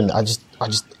what happened. I just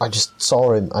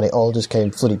saw him, and it all just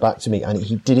came flooding back to me. And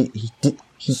he did it.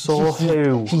 He saw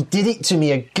who? He did it to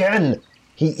me again.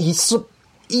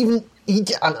 And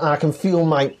I can feel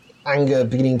my anger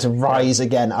beginning to rise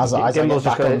again as I get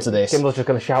back onto this. Gimbal's just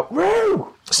going to shout,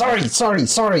 "Roo!" Sorry.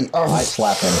 Oh. I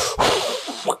slap him.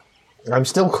 I'm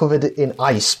still covered in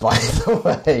ice, by the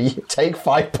way. You take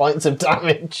 5 points of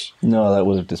damage. No, that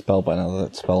would have dispelled by now.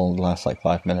 That spell only lasts like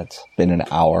 5 minutes. Been an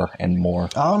hour and more.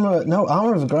 Armor of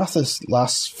Agrathis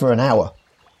lasts for an hour.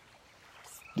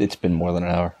 It's been more than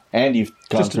an hour. And you've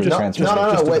gone through the transfer.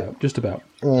 Just about.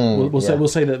 We'll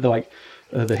say that the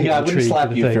hit I wouldn't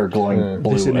slap you if you're glowing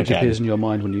blue this image again. appears in your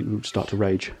mind when you start to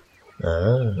rage.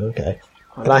 Okay.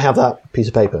 Can I have that piece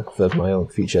of paper for my own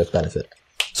future benefit?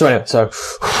 So anyway,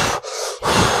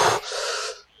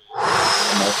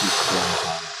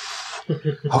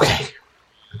 okay.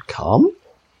 Calm.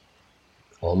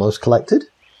 Almost collected.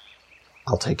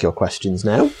 I'll take your questions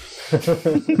now.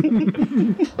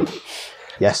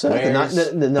 Yes, sir.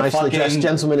 The nicely dressed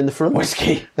gentleman in the front.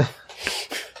 Whiskey.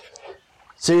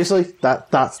 Seriously?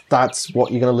 That's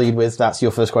what you're going to lead with? That's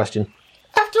your first question?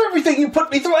 After everything you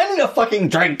put me through, I need a fucking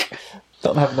drink.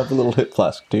 Don't have another little hit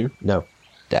flask, do you? No.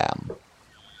 Damn.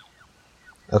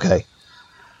 Okay.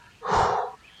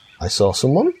 I saw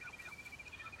someone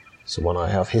I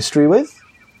have history with.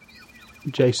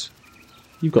 Jace,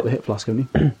 you've got the hit flask, haven't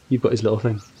you? You've got his little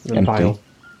thing. Empty. Vial.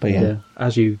 But yeah.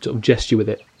 As you sort of gesture with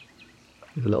it,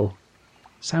 there's a little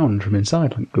sound from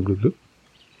inside, like glug glug glug.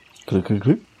 Glug glug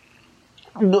glug.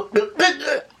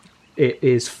 It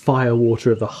is fire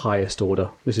water of the highest order.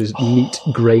 This is neat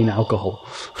grain alcohol.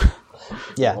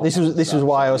 Yeah, this was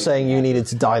why I was saying you needed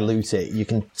to dilute it. You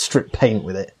can strip paint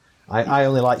with it. I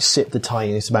only sip the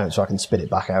tiniest amount so I can spit it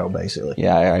back out, basically.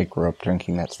 Yeah, I grew up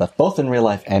drinking that stuff, both in real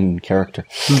life and in character.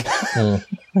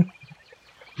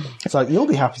 So you'll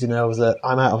be happy to know that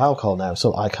I'm out of alcohol now,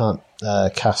 so I can't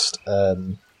cast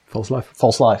False Life.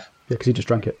 False Life. Yeah, because you just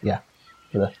drank it. Yeah,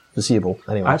 for the foreseeable.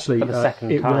 Anyway, Actually, For the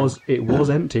second it time. was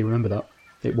empty. Remember that.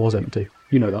 It was empty.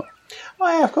 You know that.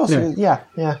 oh yeah, of course. Yeah.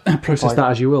 Yeah. Process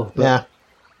that as you will. But Yeah.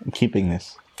 I'm keeping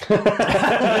this.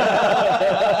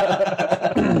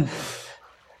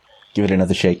 Give it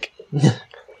another shake.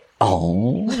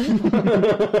 Oh.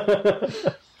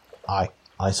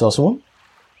 I saw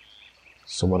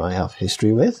someone I have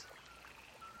history with.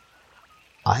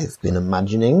 I've been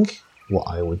imagining what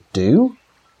I would do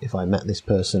if I met this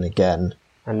person again.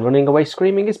 And running away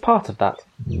screaming is part of that.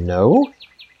 No,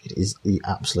 it is the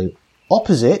absolute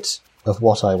opposite of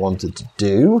what I wanted to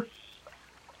do.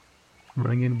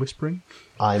 Running in, whispering.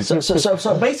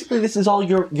 So basically, this is all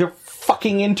your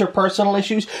fucking interpersonal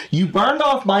issues. You burned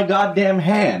off my goddamn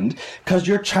hand because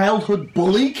your childhood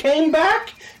bully came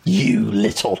back. You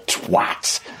little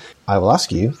twat. I will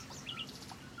ask you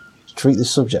to treat the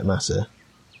subject matter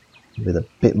with a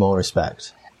bit more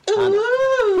respect.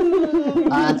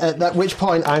 And at that which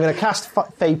point, I'm going to cast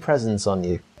Fey Presence on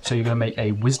you. So you're going to make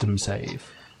a wisdom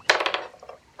save.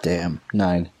 Damn.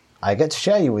 9. I get to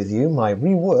share with you my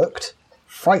reworked,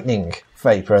 frightening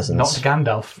Fey Presence. Not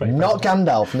Gandalf. Fey Not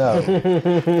Gandalf, no.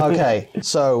 Okay,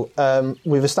 so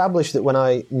we've established that when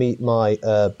I meet my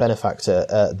benefactor,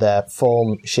 their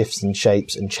form shifts and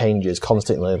shapes and changes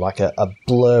constantly, like a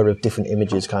blur of different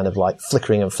images kind of like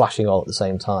flickering and flashing all at the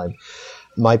same time.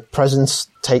 My presence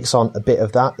takes on a bit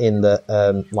of that in that,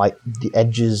 like, the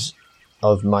edges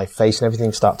of my face and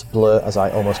everything start to blur as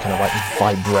I almost kind of like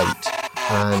vibrate,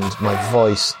 and my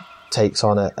voice takes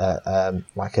on a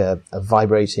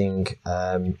vibrating,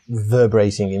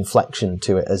 reverberating inflection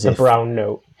to it, as The if brown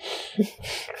note.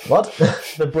 What?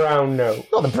 The brown note.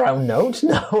 Not the brown note.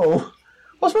 No.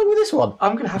 What's wrong with this one?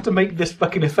 I'm going to have to make this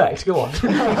fucking effect. Go on.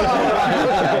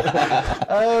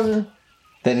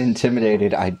 Then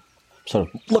intimidated, I sort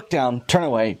of look down, turn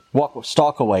away,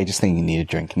 stalk away, just thinking, need a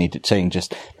drink,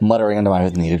 just muttering under my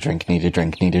breath, need a drink.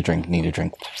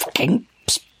 Fucking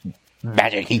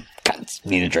magic, cunts,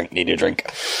 need a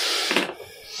drink.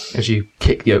 As you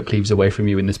kick the oak leaves away from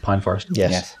you in this pine forest.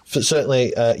 Yes.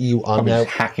 Certainly, you are Probably now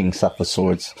just hacking stuff with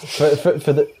swords.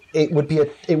 It would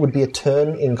be a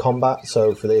turn in combat.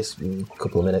 So for this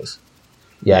couple of minutes,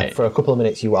 for a couple of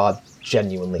minutes, you are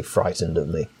genuinely frightened of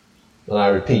me. And I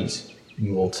repeat,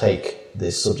 you will take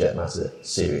this subject matter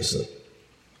seriously.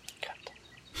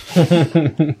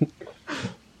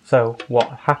 So, what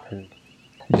happened?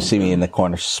 You see me in the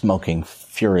corner smoking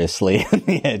furiously on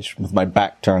the edge with my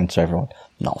back turned to everyone.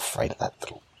 I'm not afraid of that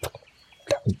little...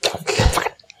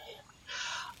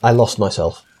 I lost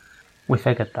myself. We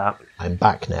figured that. I'm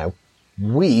back now.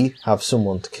 We have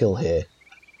someone to kill here.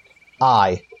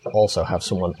 I also have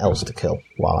someone else to kill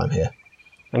while I'm here.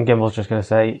 And Gimble's just going to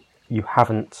say, you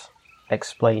haven't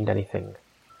explained anything.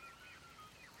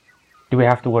 Do we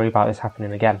have to worry about this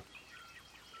happening again?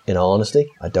 In all honesty,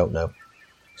 I don't know.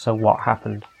 So what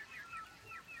happened?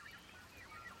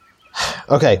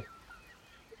 Okay.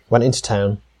 Went into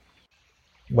town.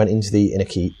 Went into the inner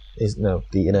keep.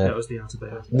 That was the outer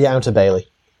bailey. The outer bailey.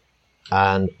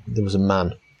 And there was a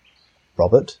man.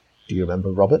 Robert. Do you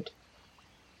remember Robert?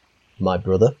 My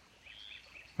brother.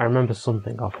 I remember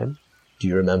something of him. Do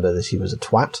you remember that he was a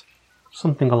twat?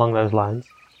 Something along those lines.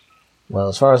 Well,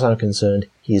 as far as I'm concerned,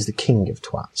 he is the king of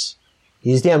twats.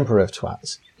 He is the emperor of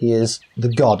twats. He is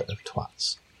the god of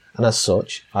twats. And as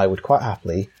such, I would quite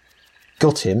happily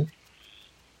gut him,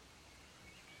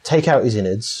 take out his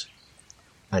innards,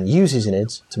 and use his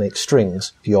innards to make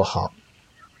strings for your harp.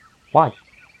 Why?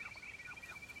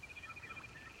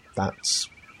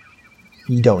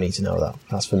 You don't need to know that.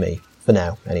 That's for me. For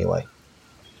now, anyway.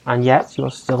 And yet,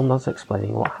 you're still not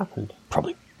explaining what happened.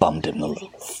 Probably bummed him a little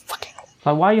fucking...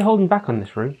 Like, why are you holding back on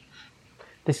this, Rue?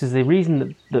 This is the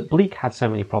reason that Bleak had so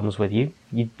many problems with you.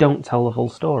 You don't tell the full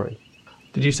story.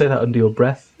 Did you say that under your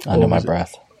breath? Under my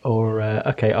breath.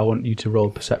 Okay, I want you to roll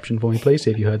perception for me, please.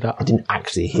 See if you heard that. I didn't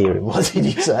actually hear him. What did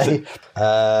you say?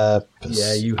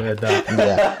 Yeah, you heard that.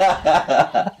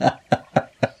 Yeah.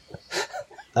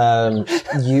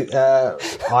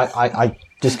 I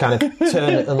just kind of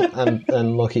turn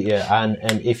and look at you, and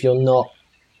if you're not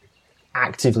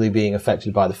actively being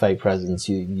affected by the fake presence,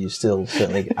 you're still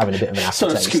certainly having a bit of an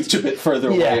Sort of aftertaste. scooch a bit further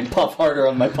away and puff harder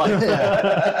on my pipe.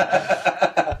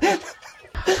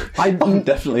 I'm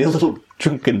definitely a little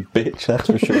drunken bitch, that's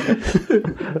for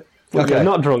sure. Well, you're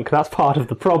not drunk, that's part of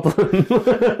the problem.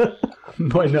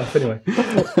 Not enough, anyway.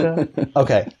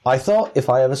 Okay, I thought if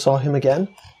I ever saw him again,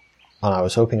 and I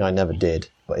was hoping I never did,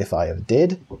 but if I ever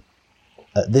did,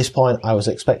 at this point I was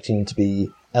expecting to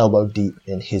be elbow deep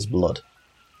in his blood.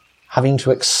 Having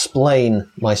to explain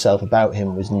myself about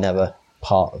him was never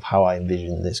part of how I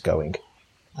envisioned this going.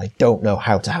 I don't know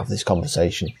how to have this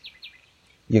conversation.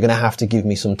 You're going to have to give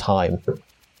me some time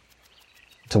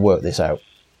to work this out.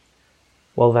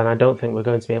 Well, then I don't think we're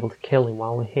going to be able to kill him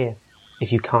while we're here,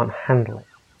 if you can't handle it.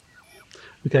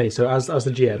 Okay, so as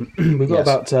the GM, we've got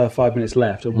about 5 minutes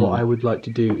left, and what I would like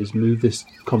to do is move this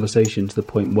conversation to the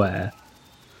point where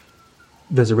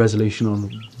there's a resolution on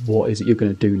what is it you're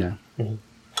going to do now. Mm-hmm.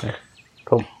 Okay.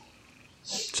 Cool.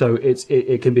 So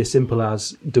it can be as simple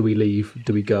as, do we leave,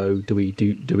 do we go, do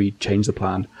we change the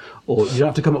plan, or you don't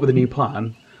have to come up with a new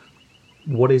plan.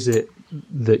 What is it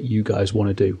that you guys want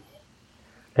to do?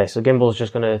 Okay, so Gimble's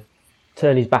just going to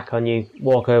turn his back on you,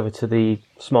 walk over to the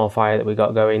small fire that we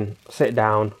got going, sit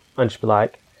down, and just be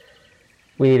like,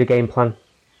 we need a game plan.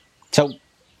 So,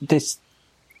 this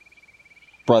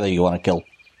brother you want to kill,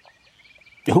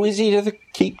 who is he to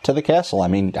keep to the castle? I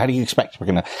mean, how do you expect we're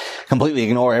going to completely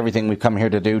ignore everything we've come here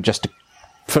to do just to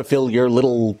fulfill your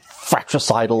little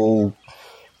fratricidal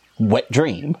wet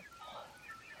dream?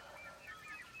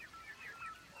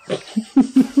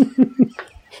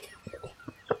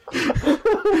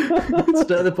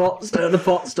 Stir the pot, stir the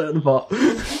pot, stir the pot.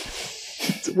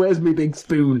 Where's my big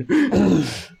spoon?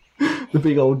 The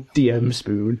big old DM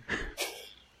spoon.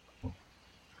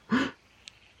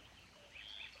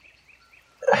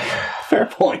 Fair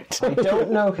point. I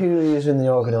don't know who he is in the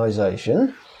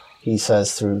organisation, he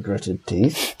says through gritted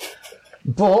teeth,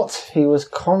 but he was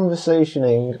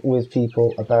conversationing with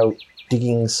people about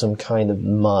digging some kind of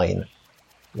mine.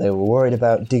 They were worried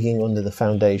about digging under the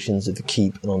foundations of the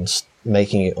keep and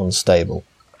making it unstable.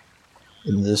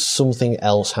 And there's something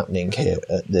else happening here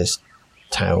at this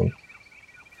town.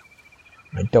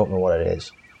 I don't know what it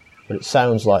is, but it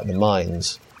sounds like the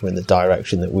mines were in the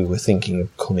direction that we were thinking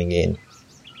of coming in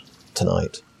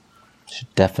tonight.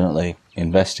 Should definitely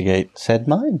investigate said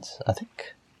mines, I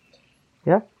think.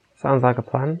 Yeah, sounds like a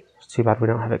plan. It's too bad we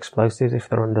don't have explosives if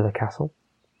they're under the castle.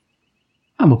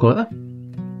 And we'll call it that.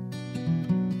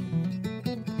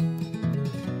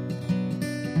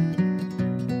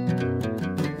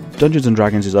 Dungeons &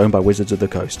 Dragons is owned by Wizards of the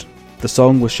Coast. The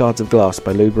song was Shards of Glass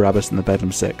by Lou Barabbas and the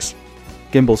Bedlam Six.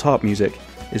 Gimble's harp music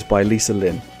is by Lisa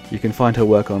Lynn. You can find her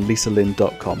work on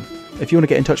lisalynn.com. If you want to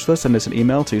get in touch with us, send us an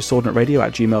email to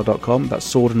swordnutradio@gmail.com.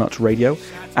 That's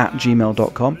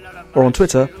swordnutradio@gmail.com. Or on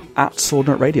Twitter,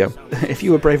 @swordnutradio. If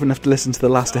you were brave enough to listen to the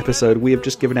last episode, we have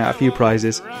just given out a few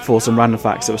prizes for some random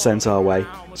facts that were sent our way.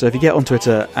 So if you get on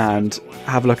Twitter and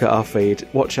have a look at our feed,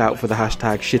 watch out for the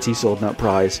hashtag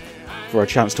 #ShittySwordNutPrize for a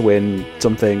chance to win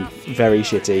something very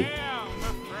shitty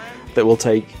that will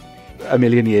take a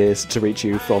million years to reach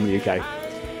you from the UK,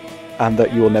 and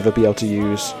that you will never be able to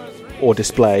use or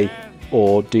display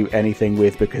or do anything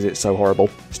with because it's so horrible.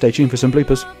 Stay tuned for some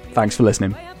bloopers. Thanks for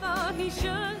listening.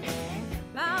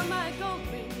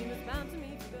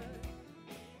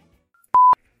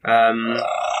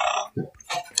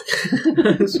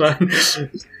 It's fine.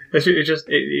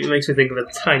 It makes me think of a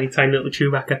tiny little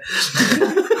Chewbacca.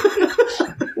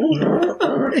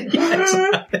 Yes.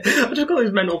 I just got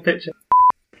this mental picture.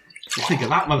 Think of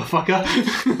that, motherfucker.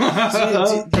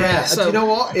 Do you know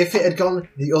what? If it had gone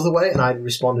the other way and I'd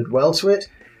responded well to it,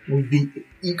 we'd be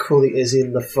equally as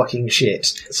in the fucking shit.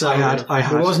 So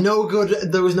there was no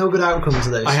good outcome to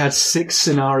this. I had 6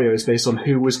 scenarios based on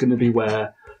who was going to be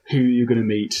where, who you're going to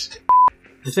meet.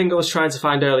 The thing I was trying to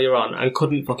find earlier on and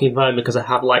couldn't fucking find because I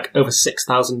had like over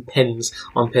 6,000 pins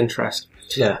on Pinterest.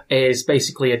 Yeah, is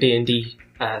basically a D&D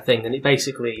thing, and it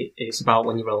basically is about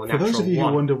when you roll a natural one. For those of you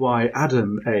who wonder why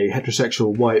Adam, a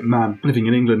heterosexual white man living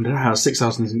in England, has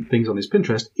 6,000 things on his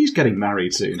Pinterest, he's getting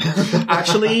married soon.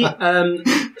 Actually, a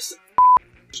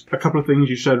couple of things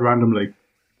you said randomly,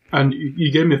 and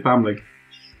you gave me a family,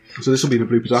 so this will be in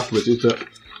the bloopers afterwards, is that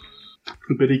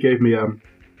Biddy gave me,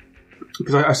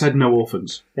 because I said no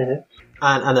orphans. Mm-hmm.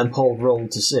 And then Paul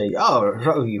rolled to see,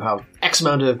 you have X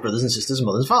amount of brothers and sisters,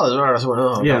 mothers and fathers.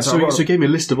 So he gave me a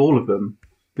list of all of them.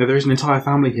 Now, there is an entire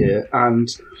family here, and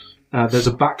there's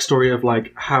a backstory of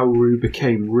like how Rue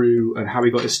became Rue and how he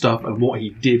got his stuff and what he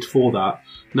did for that.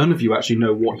 None of you actually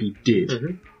know what he did,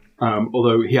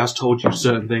 although he has told you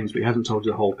certain things, but he hasn't told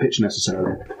you the whole pitch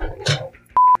necessarily.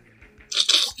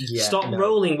 Yeah, Stop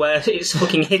rolling where it's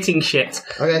fucking hitting shit.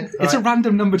 Okay, it's a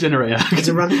random number generator. It's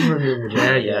a random number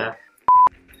generator. Yeah.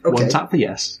 Okay. 1 tap for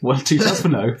yes, 2 taps for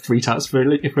no, 3 taps for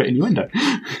innuendo.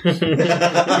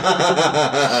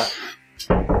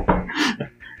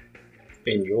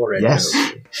 Innuendo. Yes.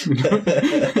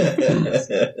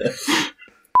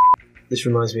 This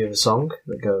reminds me of a song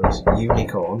that goes,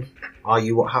 Unicorn, are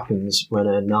you what happens when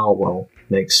a narwhal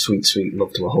makes sweet, sweet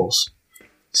love to a horse?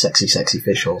 Sexy, sexy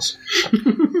fish horse.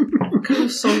 What kind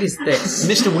of song is this?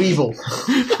 Mr. Weevil.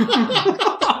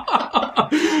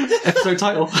 Episode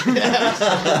title.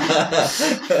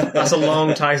 That's a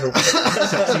long title.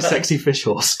 Sexy, sexy fish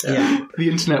horse. Yeah. The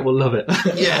internet will love it.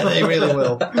 Yeah, they really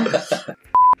will.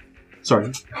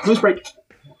 Sorry. Noise break.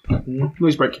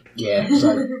 Noise break. Yeah.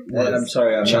 I'm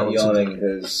sorry, I'm not yawning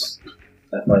because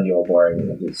I find you all boring.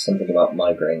 If it's something about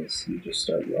migraines, you just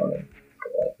start yawning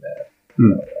like that.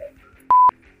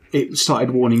 It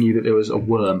started warning you that there was a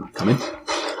worm coming.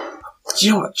 Do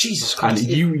you know what? Jesus Christ!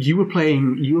 And you were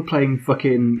playing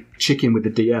fucking chicken with the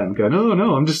DM, going, "Oh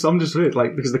no, I'm just hurt,"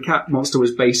 like because the cat monster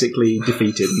was basically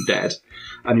defeated and dead,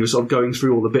 and you were sort of going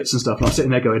through all the bits and stuff. And I was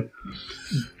sitting there going,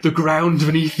 "The ground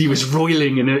beneath you is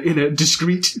roiling in a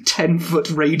discreet 10-foot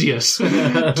radius.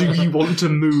 Do you want to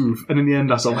move?" And in the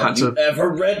end, I sort of had to. Ever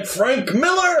read Frank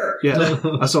Miller? Yeah,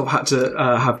 I sort of had to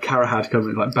have Karahad come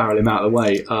and like barrel him out of the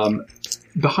way.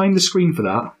 Behind the screen for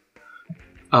that.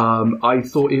 I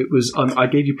thought it was. I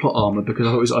gave you plot armor because I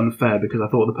thought it was unfair because I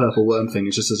thought the purple worm thing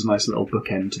is just as a nice little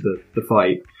bookend to the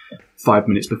fight. 5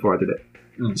 minutes before I did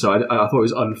it, so I thought it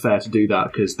was unfair to do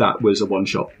that because that was a one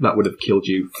shot that would have killed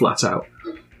you flat out.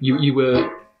 You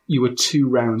were 2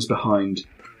 rounds behind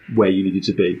where you needed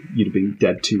to be. You'd have been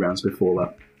dead 2 rounds before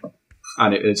that,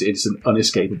 and it's an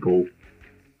unescapable,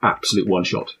 absolute one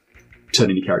shot. Turn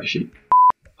in your character sheet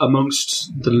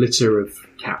amongst the litter of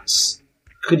cats.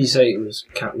 Could you say it was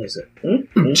cat lizard?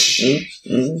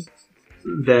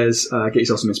 There's get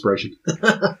yourself some inspiration.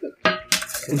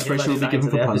 Inspiration will be given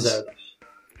for puns.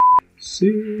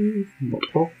 Save not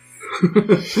off.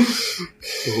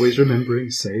 Always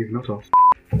remembering, save not off.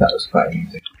 That was quite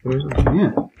easy.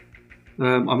 Yeah.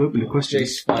 I'm open to questions.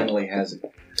 Jace finally has a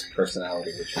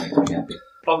personality, which makes me happy.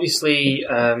 Obviously,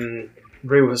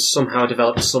 Rue has somehow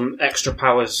developed some extra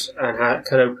powers and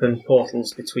can open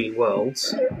portals between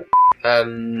worlds.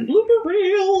 Blooper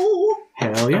reel!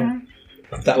 Hell yeah.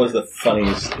 That was the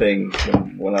funniest thing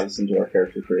when I listened to our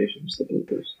character creations, the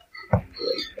bloopers.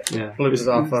 Yeah, bloopers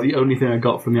are fun. The only thing I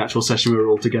got from the actual session we were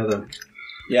all together.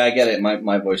 Yeah, I get it.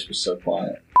 My voice was so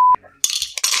quiet.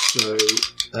 So,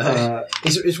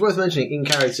 it's worth mentioning, in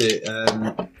character,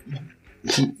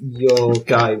 your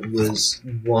guy was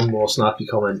one more snappy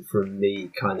comment from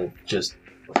me kind of just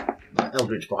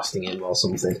Eldritch blasting him or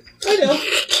something. I know.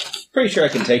 Pretty sure I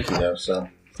can take you, though, so...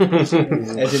 As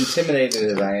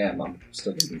intimidated as I am, I'm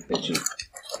still going to be bitchy.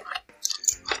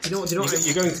 You're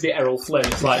going to be Errol Flynn.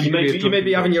 It's like, you may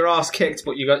be having your ass kicked,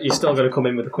 but you're still going to come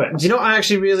in with a quip. Do you know what I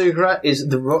actually really regret? Is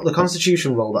the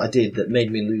Constitution roll that I did that made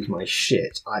me lose my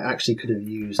shit. I actually could have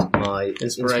used my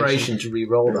inspiration to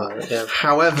re-roll that. Yeah.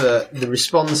 However, the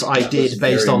response I did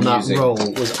based on that roll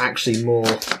was actually more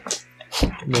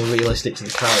realistic to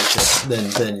the character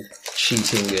than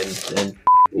cheating and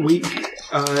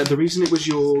the reason it was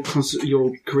your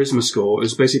charisma score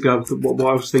is basically what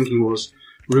I was thinking was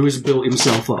Rue has built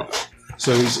himself up,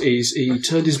 so he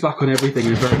turned his back on everything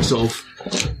in a very sort of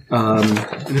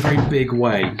in a very big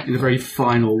way, in a very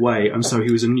final way, and so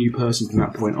he was a new person from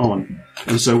that point on.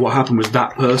 And so what happened was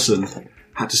that person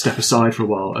had to step aside for a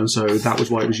while, and so that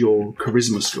was why it was your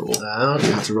charisma score.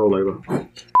 You had to roll over.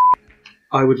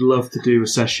 I would love to do a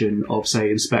session of,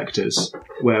 say, Inspectors,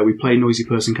 where we play noisy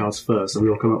person cards first, and we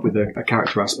all come up with a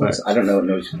character aspect. I don't know what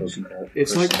noisy person card.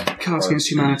 It's like Cards Against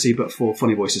Humanity, but for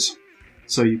funny voices.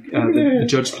 So the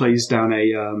judge plays down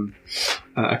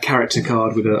a character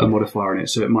card with a modifier in it.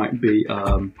 So it might be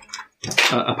a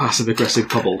passive-aggressive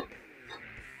kobold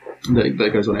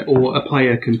that goes on it, or a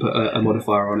player can put a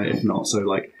modifier on it if not. So,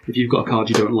 like, if you've got a card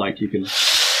you don't like, you can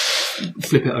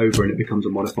flip it over and it becomes a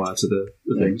modifier to the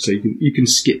thing, so you can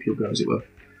skip your go, as it were,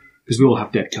 because we all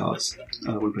have dead cards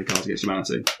when we play Cards Against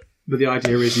Humanity. But the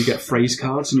idea is you get phrase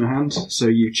cards in your hand, so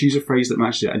you choose a phrase that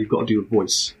matches it, and you've got to do a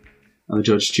voice, and the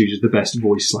judge chooses the best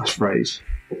voice/phrase.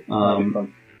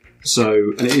 So,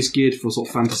 and it is geared for sort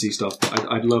of fantasy stuff, but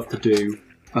I'd love to do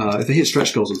if they hit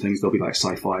stretch goals and things, they'll be like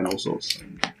sci-fi and all sorts.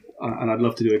 And I'd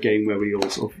love to do a game where we all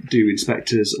sort of do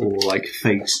Inspectors or like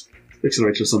Fate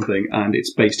Accelerator or something, and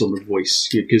it's based on the voice,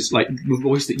 because like the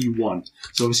voice that you want.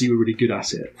 So obviously you were really good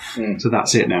at it, so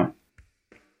that's it now.